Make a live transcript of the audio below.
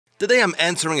Today I'm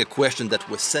answering a question that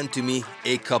was sent to me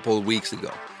a couple weeks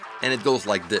ago. And it goes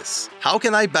like this. How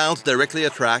can I bounce directly a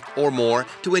track or more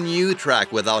to a new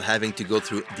track without having to go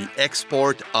through the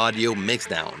Export Audio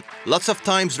Mixdown? Lots of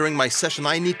times during my session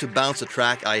I need to bounce a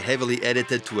track I heavily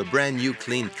edited to a brand new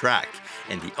clean track.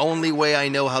 And the only way I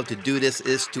know how to do this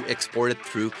is to export it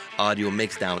through Audio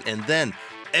Mixdown and then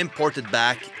import it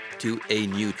back to a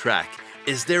new track.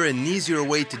 Is there an easier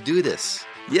way to do this?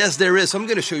 Yes, there is. I'm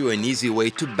going to show you an easy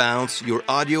way to bounce your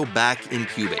audio back in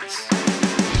CUBASE.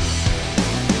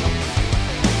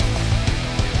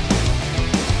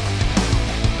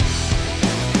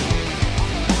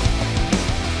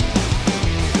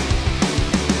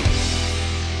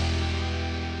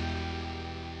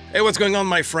 Hey, what's going on,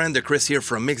 my friend? Chris here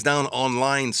from MIXDOWN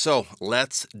Online. So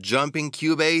let's jump in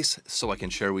CUBASE so I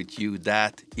can share with you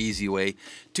that easy way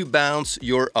to bounce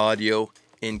your audio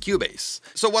in CUBASE.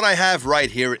 So what I have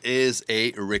right here is a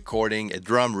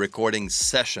drum recording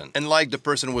session. And like the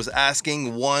person was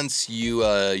asking, once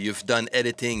you've done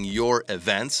editing your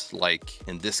events, like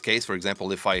in this case, for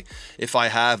example, if I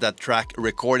have that track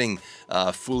recording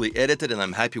fully edited and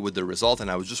I'm happy with the result and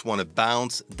I just want to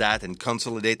bounce that and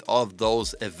consolidate all of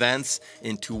those events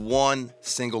into one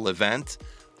single event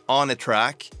on a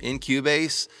track in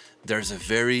CUBASE, there's a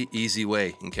very easy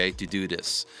way, okay, to do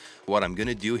this. What I'm going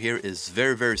to do here is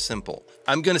very, very simple.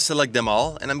 I'm going to select them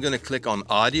all and I'm going to click on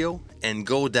audio and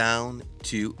go down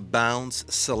to bounce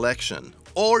selection.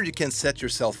 Or you can set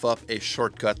yourself up a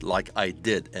shortcut like I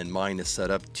did, and mine is set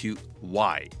up to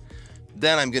Y.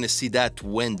 Then I'm going to see that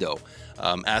window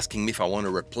asking me if I want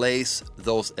to replace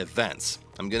those events.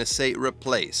 I'm going to say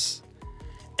replace,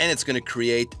 and it's going to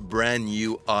create brand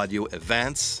new audio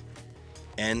events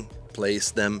and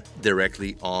place them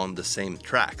directly on the same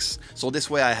tracks. So this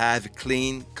way I have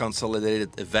clean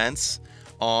consolidated events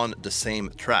on the same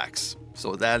tracks.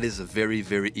 So that is a very,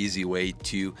 very easy way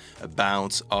to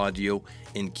bounce audio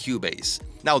in CUBASE.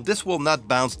 Now this will not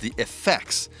bounce the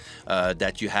effects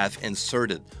that you have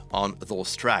inserted on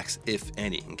those tracks, if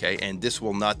any, okay? And this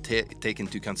will not take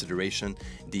into consideration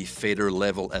the fader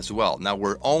level as well. Now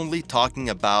we're only talking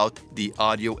about the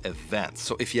audio events.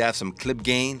 So if you have some clip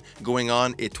gain going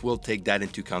on, it will take that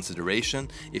into consideration.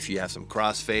 If you have some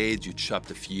crossfades, you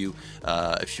chopped a few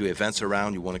events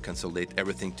around, you want to consolidate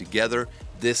everything together,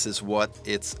 this is what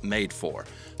it's made for.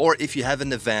 Or if you have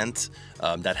an event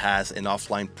that has an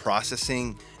offline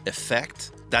processing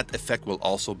effect, that effect will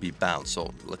also be bounced.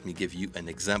 So let me give you an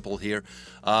example here.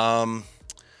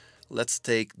 Let's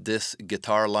take this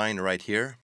guitar line right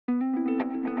here.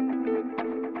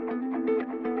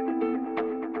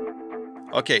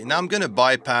 Okay, now I'm going to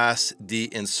bypass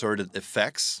the inserted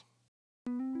effects.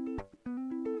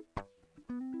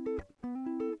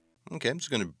 Okay, I'm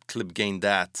just going to clip gain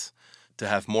that to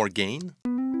have more gain.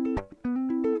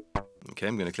 Okay,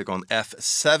 I'm going to click on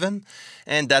F7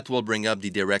 and that will bring up the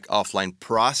direct offline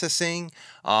processing.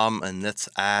 And let's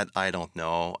add, I don't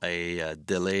know, a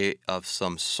delay of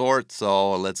some sort.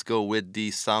 So let's go with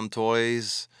the Sound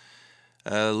Toys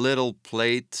little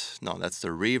plate. No, that's the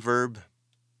reverb.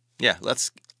 Yeah,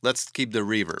 let's keep the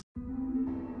reverb.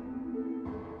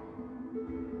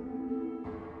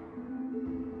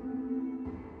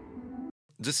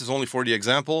 This is only for the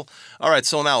example. All right,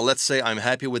 so now let's say I'm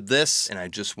happy with this and I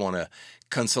just want to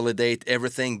consolidate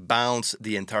everything, bounce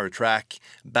the entire track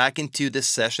back into this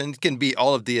session. It can be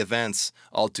all of the events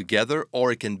all together,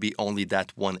 or it can be only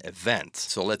that one event.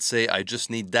 So let's say I just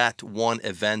need that one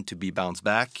event to be bounced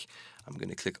back. I'm going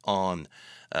to click on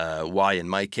Y in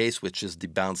my case, which is the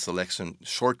bounce selection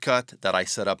shortcut that I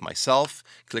set up myself.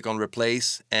 Click on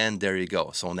replace and there you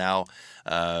go. So now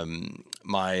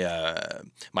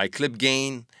my clip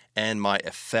gain and my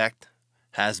effect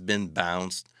has been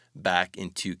bounced back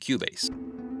into CUBASE.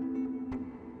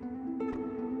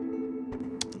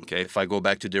 Okay, if I go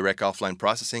back to direct offline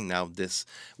processing, now this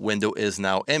window is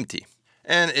now empty.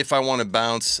 And if I want to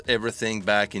bounce everything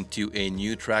back into a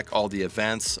new track, all the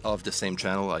events of the same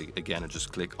channel, I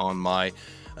just click on my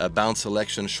bounce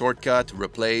selection shortcut,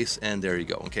 replace, and there you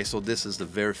go. Okay, so this is the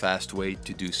very fast way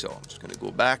to do so. I'm just going to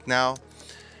go back now.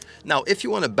 Now, if you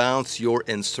want to bounce your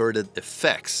inserted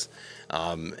effects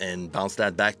and bounce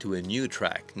that back to a new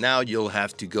track, now you'll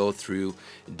have to go through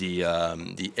the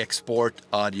Export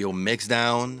Audio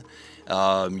Mixdown.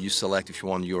 You select if you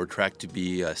want your track to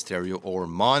be stereo or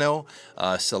mono,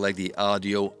 select the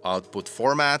audio output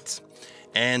format,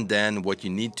 and then what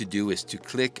you need to do is to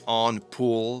click on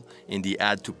Pool in the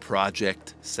Add to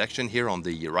Project section here on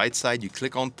the right side. You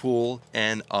click on Pool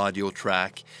and Audio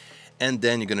Track, and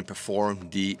then you're going to perform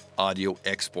the audio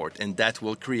export, and that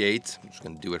will create, I'm just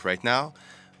going to do it right now,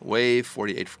 Wave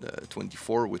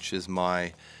 4824, which is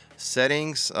my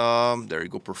settings, there you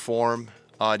go, perform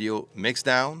audio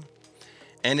mixdown,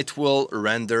 and it will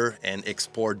render and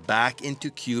export back into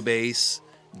Cubase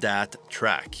that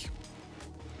track.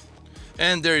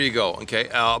 And there you go, okay?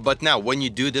 But now when you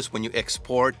do this, when you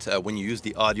export, when you use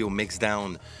the audio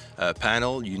mixdown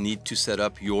panel, you need to set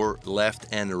up your left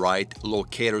and right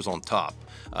locators on top.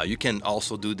 You can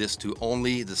also do this to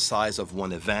only the size of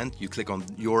one event. You click on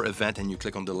your event and you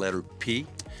click on the letter P,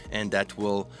 and that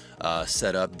will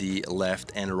set up the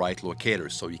left and right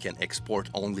locators, so you can export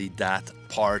only that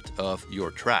part of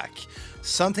your track.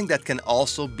 Something that can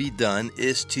also be done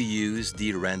is to use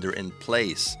the render in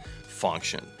place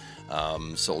function.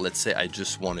 So let's say I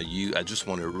just want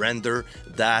to render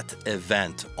that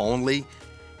event only,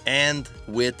 and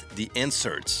with the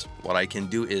inserts, what I can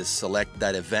do is select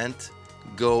that event,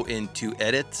 go into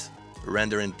Edit,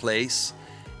 Render in Place,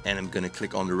 and I'm going to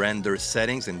click on the render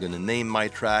settings. I'm going to name my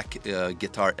track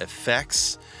Guitar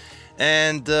Effects,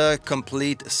 and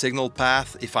complete signal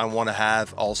path. If I want to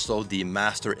have also the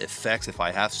master effects, if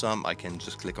I have some, I can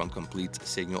just click on complete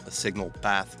signal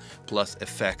path plus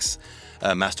effects,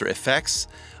 master effects.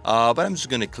 But I'm just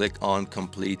going to click on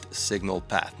complete signal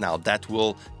path. Now that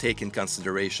will take in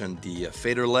consideration the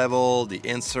fader level, the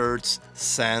inserts,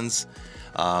 sends,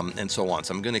 and so on.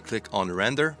 So I'm going to click on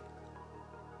render.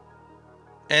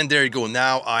 And there you go.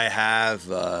 Now I have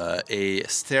a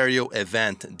stereo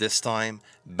event, this time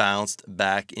bounced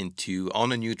back into,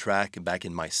 on a new track, back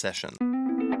in my session.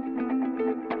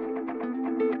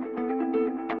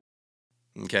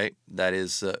 Okay, that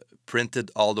is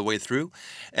printed all the way through.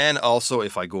 And also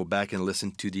if I go back and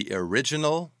listen to the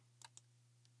original,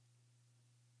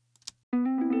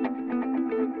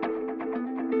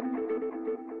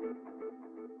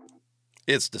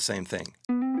 it's the same thing.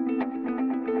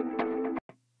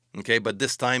 Okay, but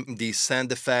this time the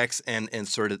send effects and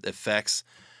inserted effects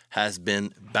has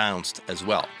been bounced as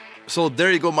well. So there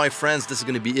you go, my friends. This is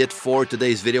going to be it for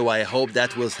today's video. I hope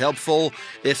that was helpful.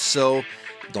 If so,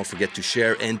 don't forget to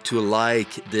share and to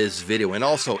like this video. And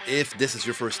also, if this is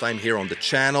your first time here on the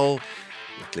channel,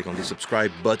 click on the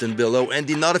subscribe button below and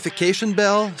the notification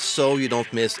bell so you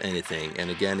don't miss anything. And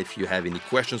again, if you have any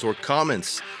questions or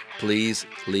comments, please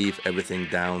leave everything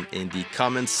down in the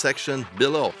comments section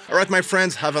below. All right, my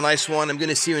friends, have a nice one. I'm going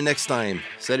to see you next time.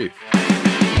 Salut!